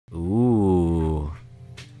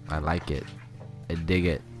I like it. I dig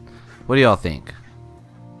it. What do y'all think?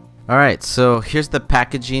 Alright, so here's the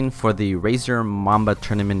packaging for the Razer Mamba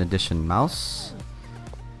Tournament Edition mouse.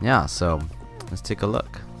 Yeah, so let's take a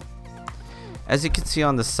look. As you can see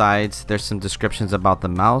on the sides, there's some descriptions about the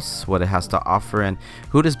mouse, what it has to offer, and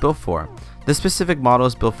who it is built for. This specific model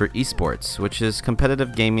is built for esports, which is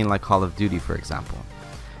competitive gaming like Call of Duty, for example.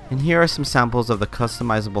 And here are some samples of the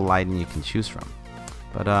customizable lighting you can choose from.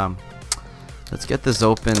 But let's get this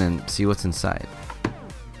open and see what's inside.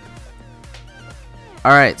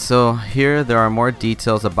 Alright, so here there are more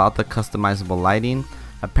details about the customizable lighting.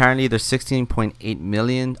 Apparently there's 16.8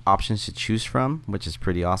 million options to choose from, which is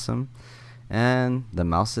pretty awesome. And the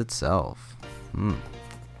mouse itself.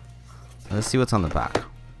 Let's see what's on the back.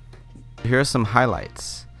 Here are some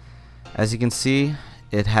highlights. As you can see,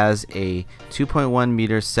 it has a 2.1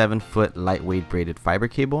 meter 7-foot lightweight braided fiber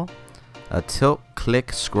cable, a tilt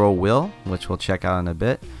click scroll wheel, which we'll check out in a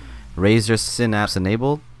bit, Razer Synapse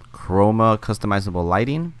enabled, chroma customizable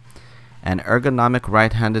lighting, and ergonomic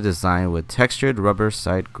right-handed design with textured rubber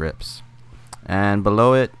side grips. And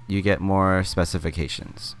below it you get more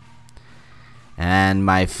specifications. And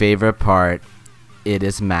my favorite part, it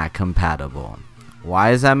is Mac compatible.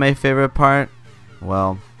 Why is that my favorite part?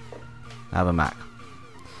 Well, I have a Mac.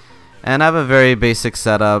 And I have a very basic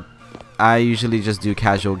setup. I usually just do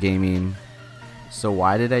casual gaming. So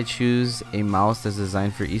why did I choose a mouse that's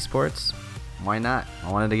designed for esports? Why not?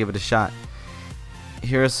 I wanted to give it a shot.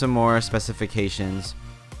 Here are some more specifications.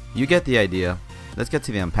 You get the idea. Let's get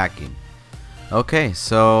to the unpacking. Okay,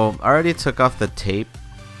 so I already took off the tape.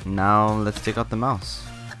 Now let's take out the mouse.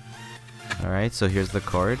 Alright, so here's the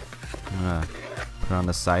cord. I'm gonna put it on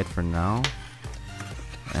the side for now.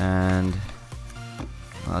 And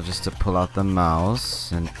just to pull out the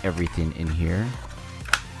mouse and everything in here.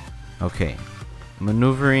 Okay,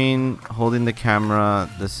 maneuvering, holding the camera.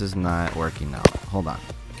 This is not working now. Hold on.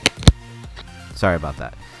 Sorry about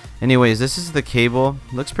that. Anyways, this is the cable.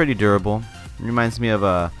 Looks pretty durable. Reminds me of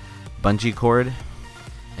a bungee cord.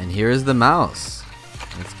 And here is the mouse.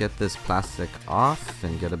 Let's get this plastic off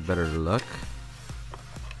and get a better look.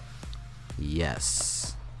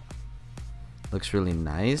 Yes. Looks really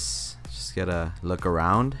nice. Just gotta look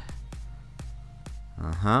around.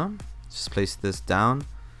 Just place this down.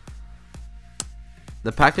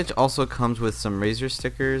 The package also comes with some Razer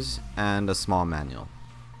stickers and a small manual.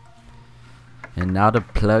 And now to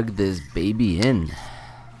plug this baby in.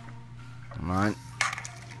 Come on.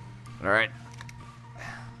 Alright.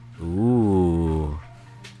 Ooh.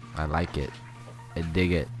 I like it. I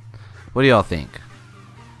dig it. What do y'all think?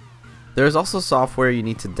 There's also software you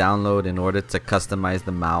need to download in order to customize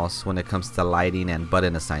the mouse when it comes to lighting and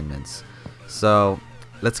button assignments. So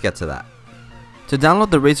let's get to that. To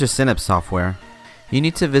download the Razer Synapse software, you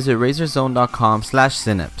need to visit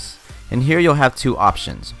razerzone.com/synapse. And here you'll have two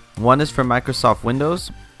options. One is for Microsoft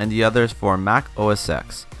Windows and the other is for Mac OS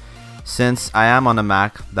X. Since I am on a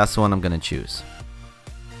Mac, that's the one I'm going to choose.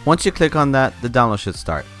 Once you click on that, the download should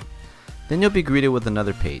start. Then you'll be greeted with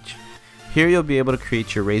another page. Here you'll be able to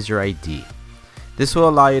create your Razer ID. This will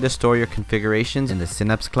allow you to store your configurations in the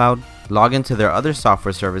Synapse cloud, log into their other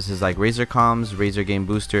software services like Razer Comms, Razer Game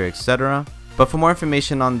Booster, etc. But for more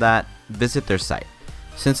information on that, visit their site.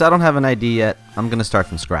 Since I don't have an ID yet, I'm going to start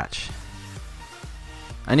from scratch.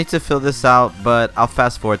 I need to fill this out, but I'll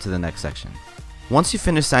fast forward to the next section. Once you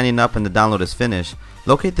finish signing up and the download is finished,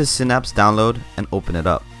 locate the Synapse download and open it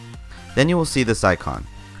up. Then you will see this icon.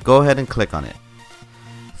 Go ahead and click on it.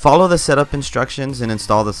 Follow the setup instructions and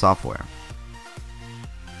install the software.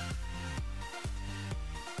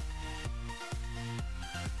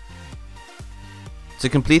 To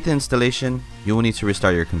complete the installation, you will need to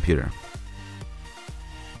restart your computer.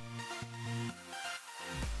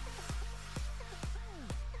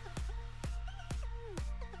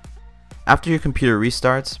 After your computer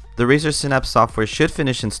restarts, the Razer Synapse software should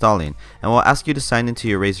finish installing and will ask you to sign into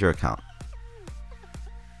your Razer account.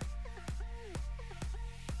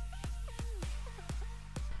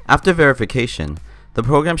 After verification, the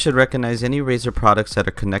program should recognize any Razer products that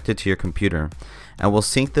are connected to your computer and will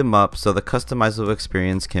sync them up so the customizable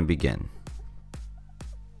experience can begin.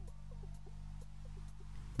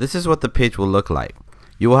 This is what the page will look like.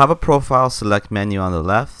 You will have a profile select menu on the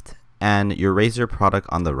left and your Razer product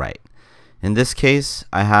on the right. In this case,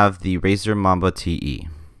 I have the Razer Mamba TE.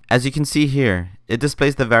 As you can see here, it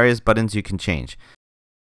displays the various buttons you can change,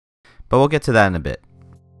 but we'll get to that in a bit.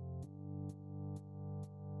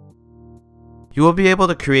 You will be able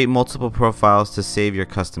to create multiple profiles to save your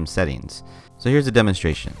custom settings. So here's a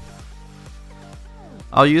demonstration.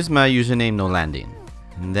 I'll use my username NoLanding,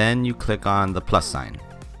 and then you click on the plus sign.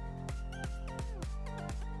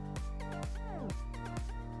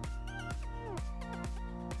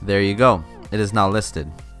 There you go, it is now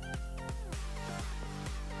listed.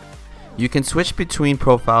 You can switch between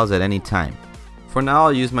profiles at any time. For now,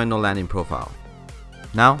 I'll use my NoLanding profile.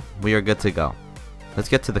 Now, we are good to go. Let's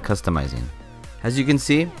get to the customizing. As you can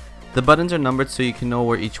see, the buttons are numbered so you can know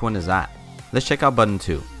where each one is at. Let's check out button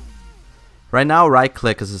 2. Right now, right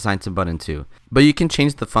click is assigned to button 2, but you can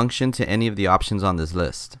change the function to any of the options on this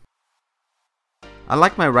list. I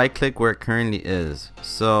like my right click where it currently is,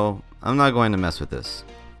 so I'm not going to mess with this.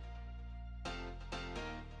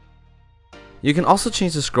 You can also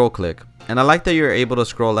change the scroll click, and I like that you're able to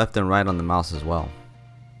scroll left and right on the mouse as well.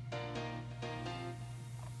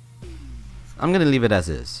 I'm going to leave it as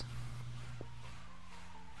is.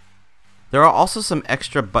 There are also some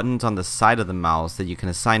extra buttons on the side of the mouse that you can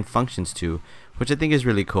assign functions to, which I think is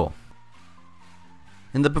really cool.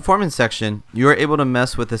 In the performance section, you are able to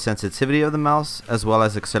mess with the sensitivity of the mouse as well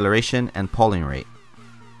as acceleration and polling rate.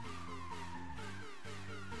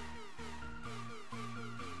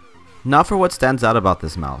 Now for what stands out about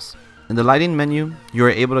this mouse. In the lighting menu, you are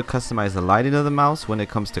able to customize the lighting of the mouse when it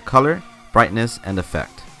comes to color, brightness, and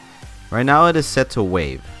effect. Right now it is set to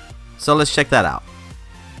wave, so let's check that out.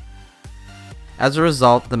 As a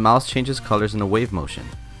result, the mouse changes colors in a wave motion.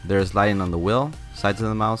 There is lighting on the wheel, sides of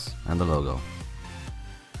the mouse, and the logo.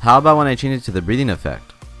 How about when I change it to the breathing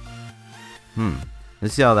effect?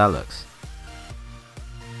 Let's see how that looks.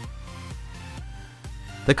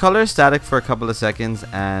 The color is static for a couple of seconds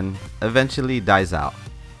and eventually dies out.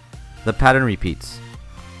 The pattern repeats.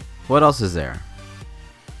 What else is there?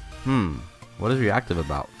 What is reactive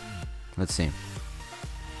about? Let's see.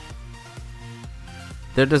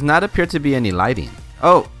 There does not appear to be any lighting.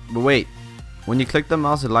 Oh, but wait. When you click the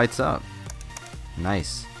mouse, it lights up.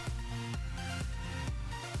 Nice.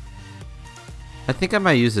 I think I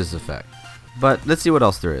might use this effect. But let's see what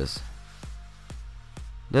else there is.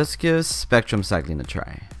 Let's give spectrum cycling a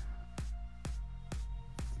try.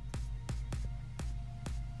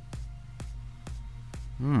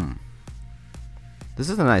 This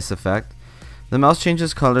is a nice effect. The mouse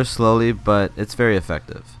changes color slowly, but it's very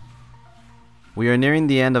effective. We are nearing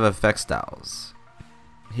the end of effect styles.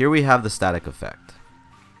 Here we have the static effect.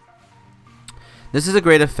 This is a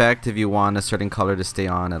great effect if you want a certain color to stay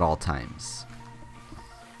on at all times.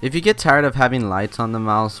 If you get tired of having lights on the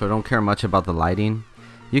mouse or don't care much about the lighting,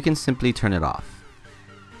 you can simply turn it off.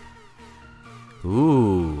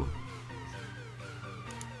 Ooh.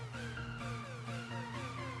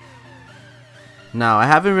 Now, I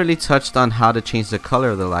haven't really touched on how to change the color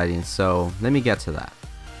of the lighting, so let me get to that.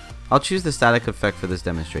 I'll choose the static effect for this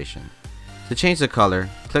demonstration. To change the color,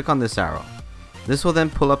 click on this arrow. This will then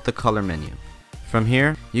pull up the color menu. From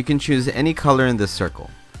here, you can choose any color in this circle.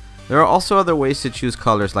 There are also other ways to choose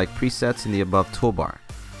colors like presets in the above toolbar.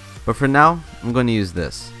 But for now, I'm going to use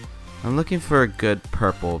this. I'm looking for a good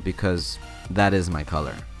purple because that is my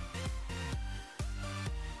color.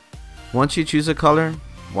 Once you choose a color,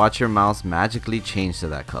 watch your mouse magically change to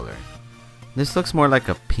that color. This looks more like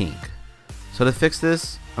a pink. So to fix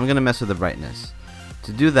this, I'm going to mess with the brightness.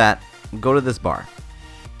 To do that, go to this bar.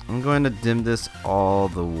 I'm going to dim this all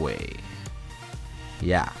the way.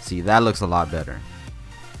 Yeah, see, that looks a lot better.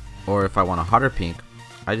 Or if I want a hotter pink,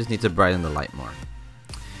 I just need to brighten the light more.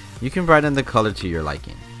 You can brighten the color to your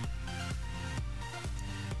liking.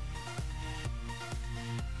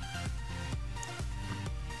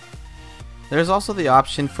 There's also the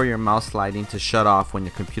option for your mouse lighting to shut off when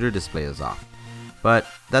your computer display is off, but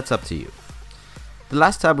that's up to you. The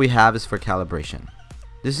last tab we have is for calibration.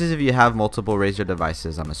 This is if you have multiple Razer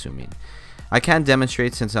devices, I'm assuming. I can't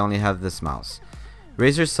demonstrate since I only have this mouse.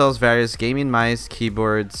 Razer sells various gaming mice,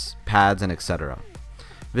 keyboards, pads, and etc.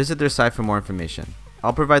 Visit their site for more information.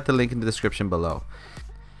 I'll provide the link in the description below.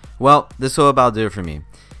 Well, this will about do it for me.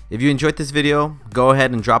 If you enjoyed this video, go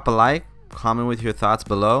ahead and drop a like, comment with your thoughts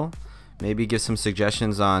below, maybe give some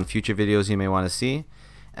suggestions on future videos you may want to see,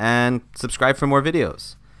 and subscribe for more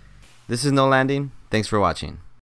videos. This is NoLanding. Thanks for watching.